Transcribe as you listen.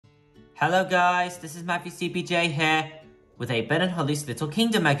Hello guys, this is Matthew CPJ here with a Ben and Holly's Little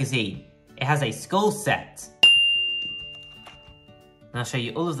Kingdom magazine. It has a school set. And I'll show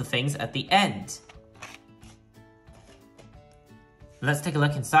you all of the things at the end. Let's take a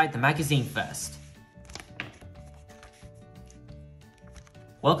look inside the magazine first.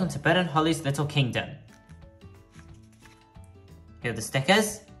 Welcome to Ben and Holly's Little Kingdom. Here are the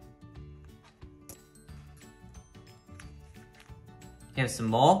stickers. Here's some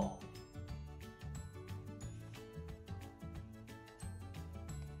more.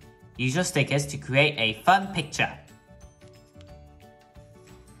 Use your stickers to create a fun picture.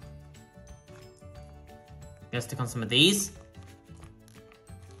 Let's stick on some of these.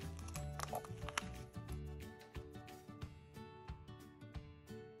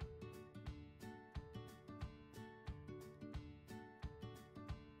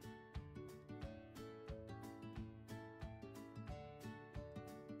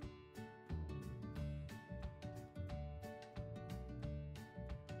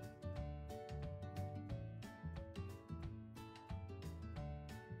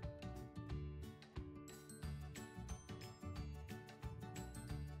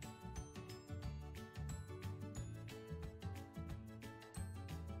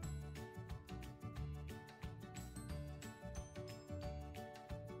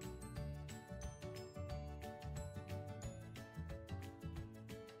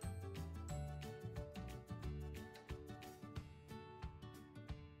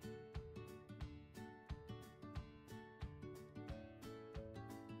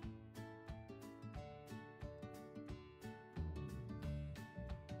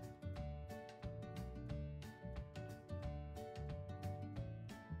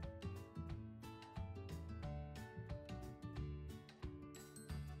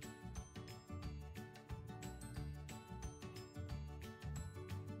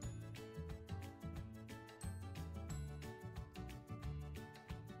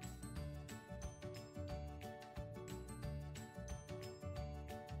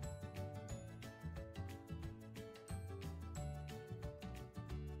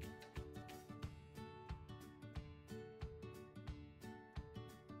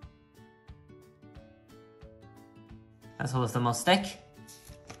 That's all of them will stick.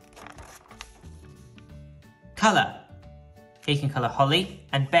 Colour. Here you can colour Holly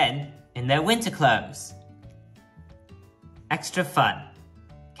and Ben in their winter clothes. Extra fun.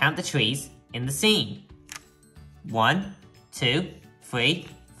 Count the trees in the scene. 1, 2, 3,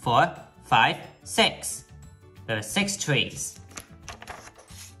 4, 5, 6. There are 6 trees.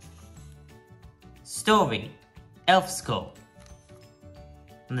 Story. Elf School.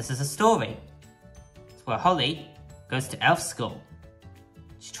 And this is a story. It's where Holly goes to elf school.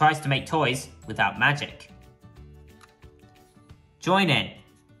 She tries to make toys without magic. Join in.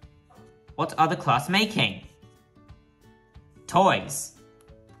 What are the class making? Toys.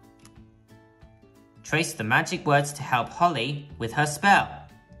 Trace the magic words to help Holly with her spell.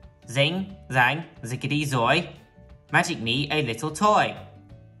 Zing, zang, ziggity zoy. Magic me a little toy.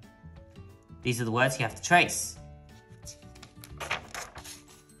 These are the words you have to trace.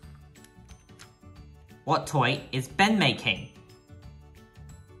 What toy is Ben making?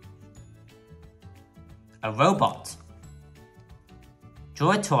 A robot.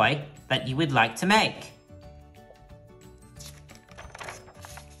 Draw a toy that you would like to make.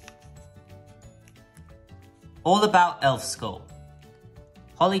 All about elf school.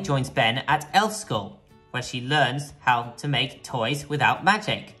 Holly joins Ben at elf school, where she learns how to make toys without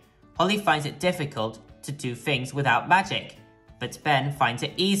magic. Holly finds it difficult to do things without magic, but Ben finds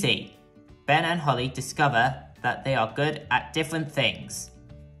it easy. Ben and Holly discover that they are good at different things.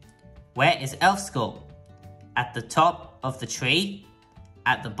 Where is elf school? At the top of the tree?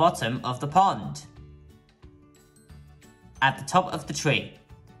 At the bottom of the pond? At the top of the tree.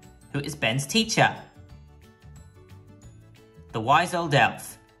 Who is Ben's teacher? The wise old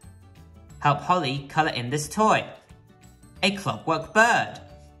elf. Help Holly colour in this toy. A clockwork bird.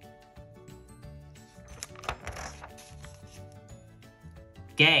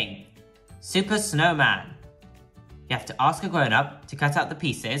 Game. Super Snowman. You have to ask a grown-up to cut out the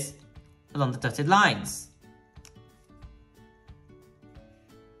pieces along the dotted lines.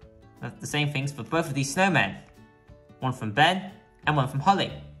 That's the same things for both of these snowmen. One from Ben and one from Holly.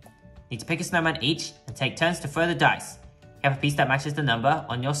 You need to pick a snowman each and take turns to throw the dice. You have a piece that matches the number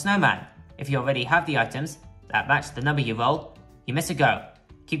on your snowman. If you already have the items that match the number you roll, you miss a go.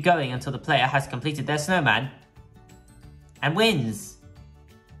 Keep going until the player has completed their snowman and wins.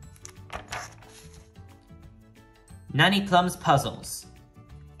 Nanny Plum's Puzzles.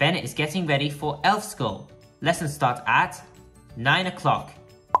 Ben is getting ready for elf school. Lessons start at 9 o'clock.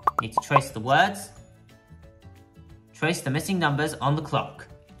 Need to trace the words. Trace the missing numbers on the clock.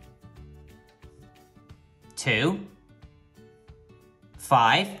 2,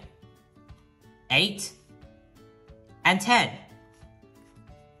 5, 8, and 10.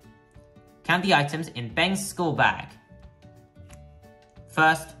 Count the items in Ben's school bag.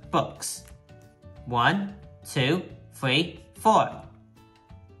 First, books. 1, 2, 3, 4.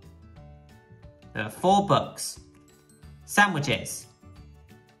 There are 4 books. Sandwiches.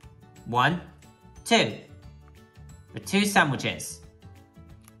 1, 2. There are 2 sandwiches.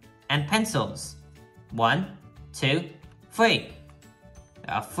 And pencils. 1, 2, 3.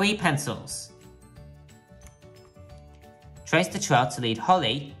 There are 3 pencils. Trace the trail to lead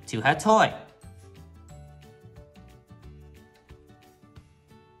Holly to her toy.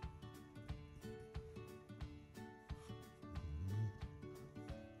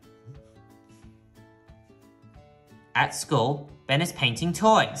 At school, Ben is painting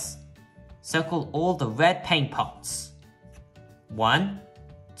toys. Circle all the red paint pots. 1,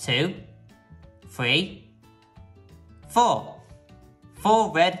 2, 3, 4.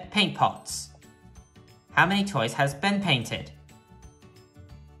 4 red paint pots. How many toys has Ben painted?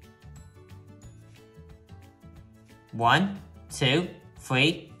 1, 2,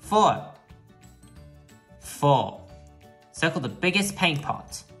 3, 4. 4. Circle the biggest paint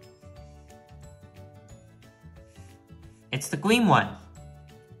pot. It's the green one.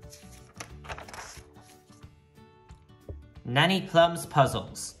 Nanny Plum's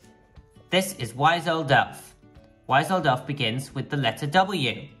puzzles. This is Wise Old Elf. Wise Old Elf begins with the letter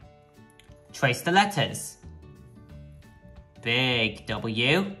W. Trace the letters. Big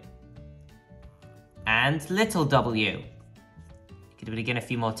W and little w. You can do it again a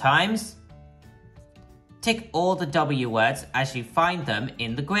few more times. Tick all the W words as you find them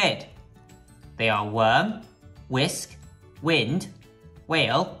in the grid. They are worm, whisk, wind,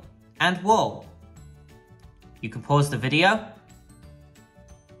 whale, and wool. You can pause the video.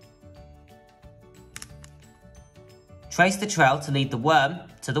 Trace the trail to lead the worm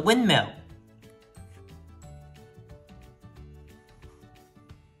to the windmill.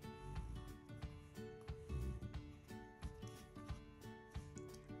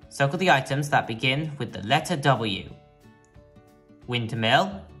 Circle the items that begin with the letter W.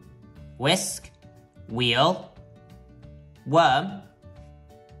 Windmill, whisk, wheel, worm,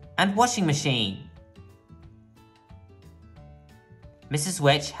 and washing machine. Mrs.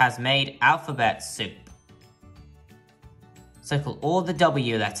 Witch has made alphabet soup. Circle all the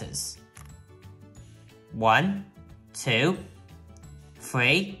W letters. 1, 2,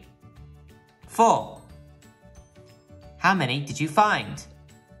 3, 4. How many did you find?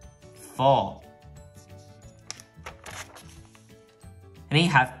 4. And you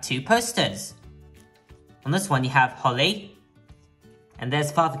have 2 posters. On this one you have Holly, and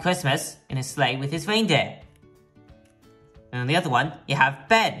there's Father Christmas in his sleigh with his reindeer. And on the other one you have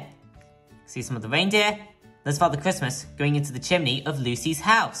Ben. See some of the reindeer. There's Father Christmas going into the chimney of Lucy's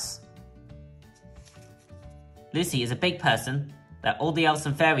house. Lucy is a big person that all the elves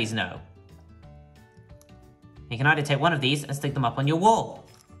and fairies know. You can either take one of these and stick them up on your wall.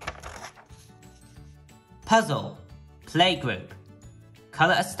 Puzzle, playgroup.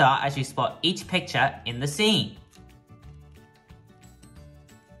 Colour a star as you spot each picture in the scene.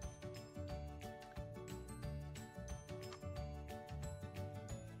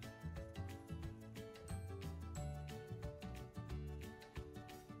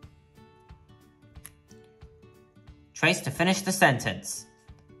 Trace to finish the sentence.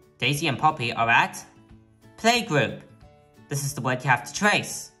 Daisy and Poppy are at playgroup. This is the word you have to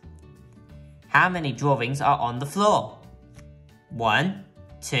trace. How many drawings are on the floor? 1,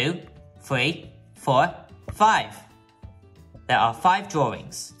 2, 3, 4, 5. There are 5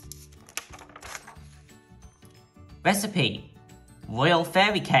 drawings. Recipe, royal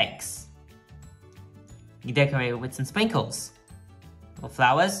fairy cakes. You decorate it with some sprinkles or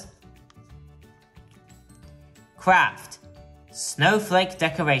flowers. Craft, snowflake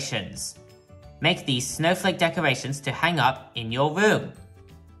decorations. Make these snowflake decorations to hang up in your room.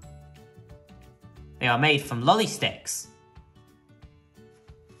 They are made from lolly sticks.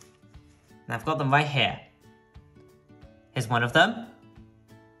 And I've got them right here. Here's one of them.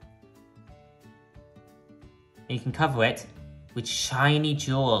 And you can cover it with shiny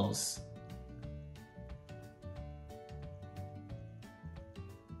jewels.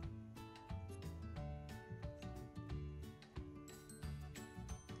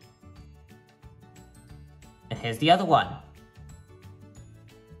 And here's the other one.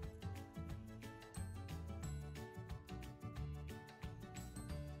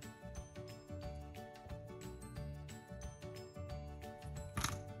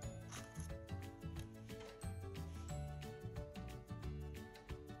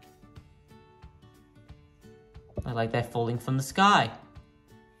 Look like they're falling from the sky.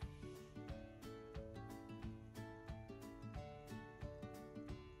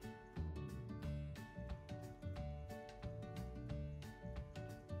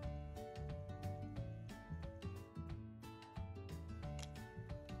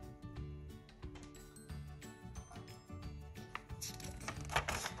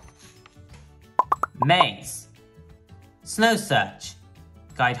 Maze. Snow search.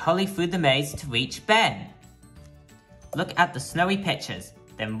 Guide Holly through the maze to reach Ben. Look at the snowy pictures,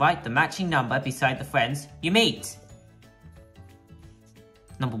 then write the matching number beside the friends you meet.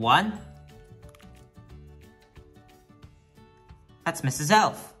 Number 1. That's Mrs.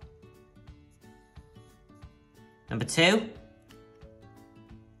 Elf. Number 2.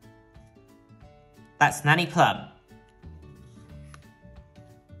 That's Nanny Plum.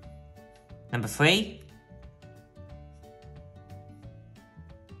 Number 3.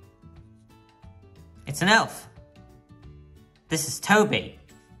 It's an elf. This is Toby.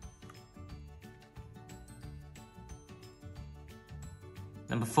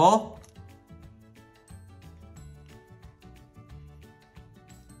 Number 4.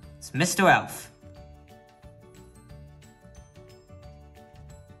 It's Mr. Elf.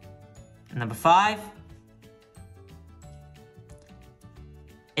 And number 5.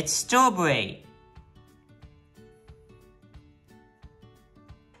 It's Strawberry.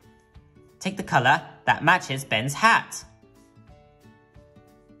 Take the colour that matches Ben's hat.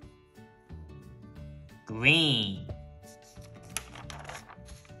 Green.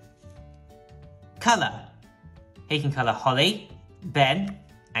 Colour. He can colour Holly, Ben,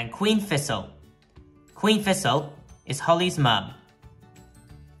 and Queen Thistle. Queen Thistle is Holly's mum.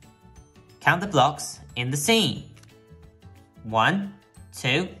 Count the blocks in the scene. 1,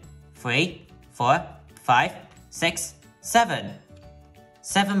 2, 3, 4, 5, 6, 7.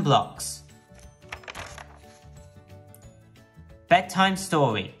 7 blocks. Bedtime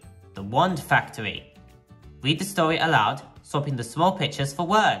story. The Wand Factory. Read the story aloud, swapping the small pictures for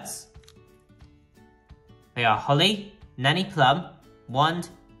words. They are Holly, Nanny Plum, Wand,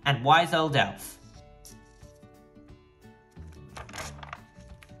 and Wise Old Elf.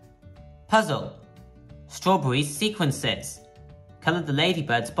 Puzzle. Strawberry sequences. Colour the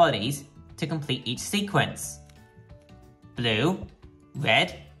ladybirds' bodies to complete each sequence. Blue,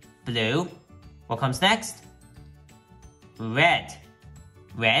 red, blue. What comes next? Red,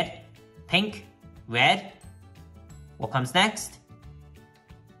 red, pink, red. What comes next?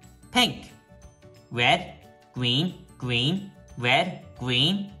 Pink, red, green, green, red,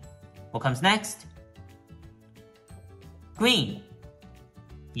 green. What comes next? Green,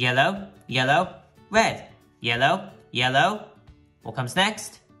 yellow, yellow, red, yellow, yellow. What comes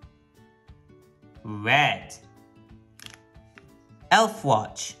next? Red. Elf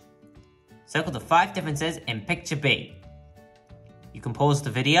watch. Circle the 5 differences in picture B. You can pause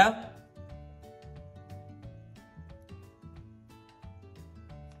the video.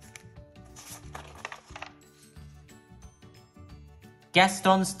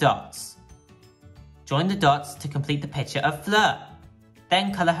 Gaston's dots. Join the dots to complete the picture of Fleur.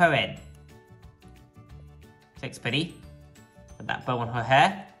 Then colour her in. Takes pity. Put that bow on her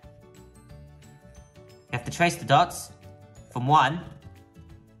hair. You have to trace the dots from 1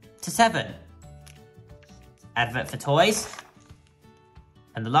 to 7. Advert for toys.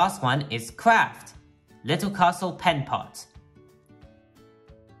 And the last one is craft. Little castle pen pot.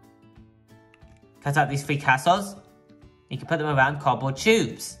 Cut out these 3 castles. You can put them around cardboard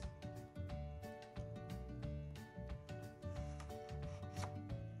tubes.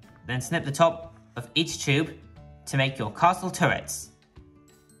 Then snip the top of each tube to make your castle turrets.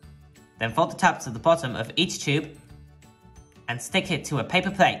 Then fold the tabs at the bottom of each tube and stick it to a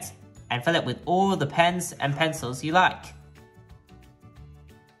paper plate and fill it with all the pens and pencils you like.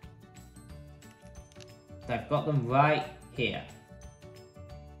 So I've got them right here.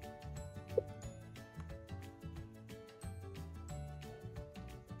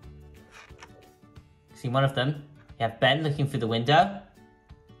 See one of them, you have Ben looking through the window.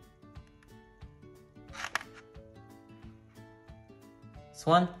 This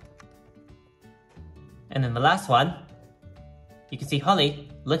one. And then the last one, you can see Holly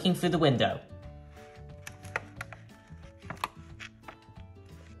looking through the window.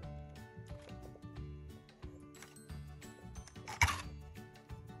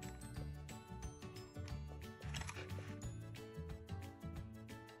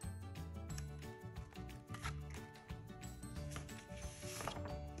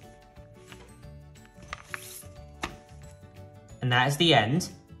 And that is the end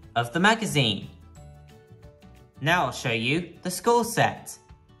of the magazine. Now I'll show you the school set.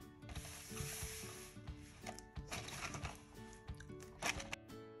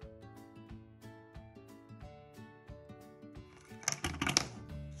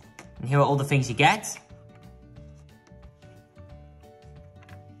 And here are all the things you get.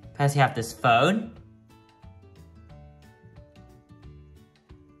 First you have this phone.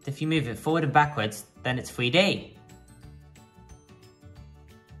 If you move it forward and backwards, then it's 3D.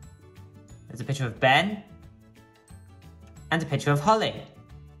 There's a picture of Ben. And a picture of Holly.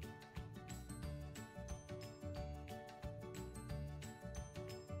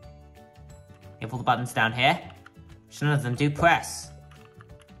 You have all the buttons down here, which none of them do press.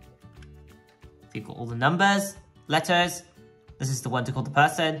 So you've got all the numbers, letters. This is the one to call the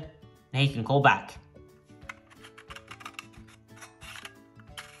person, and here you can call back.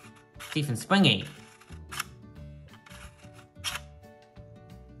 It's even springy.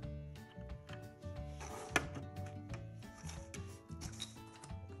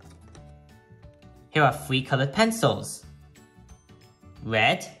 Here are 3 colored pencils.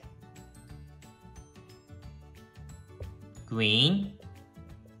 Red, green,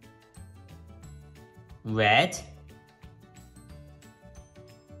 red,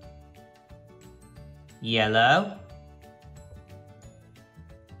 yellow,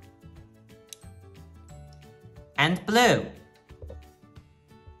 and blue.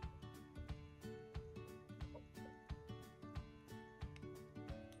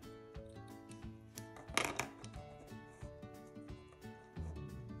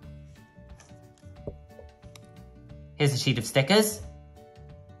 Here's a sheet of stickers.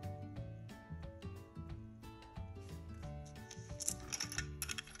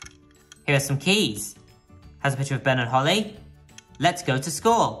 Here are some keys. Has a picture of Ben and Holly. Let's go to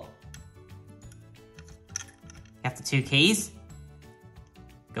school. You have the 2 keys.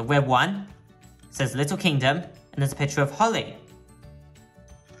 Go where 1 says Little Kingdom, and there's a picture of Holly.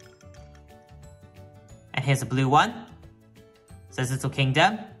 And here's a blue one. Says Little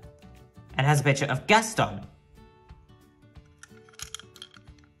Kingdom, and has a picture of Gaston.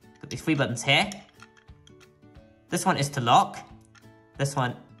 Got these 3 buttons here. This one is to lock. This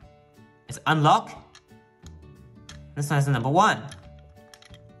one is unlock. This one has a number 1.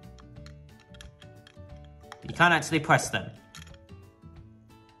 You can't actually press them.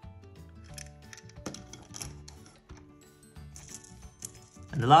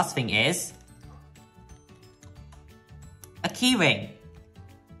 And the last thing is a key ring.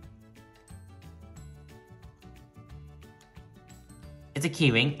 It's a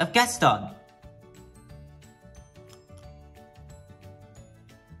key ring of Gaston.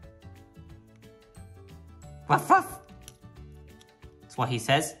 Ruff ruff. That's what he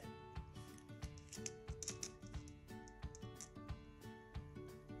says.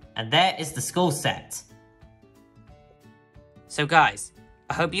 And there is the school set. So guys,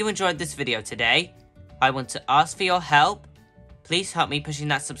 I hope you enjoyed this video today. I want to ask for your help. Please help me pushing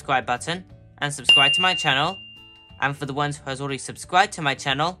that subscribe button and subscribe to my channel. And for the ones who has already subscribed to my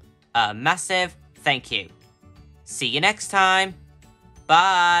channel, a massive thank you. See you next time.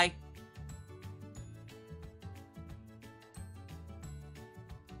 Bye.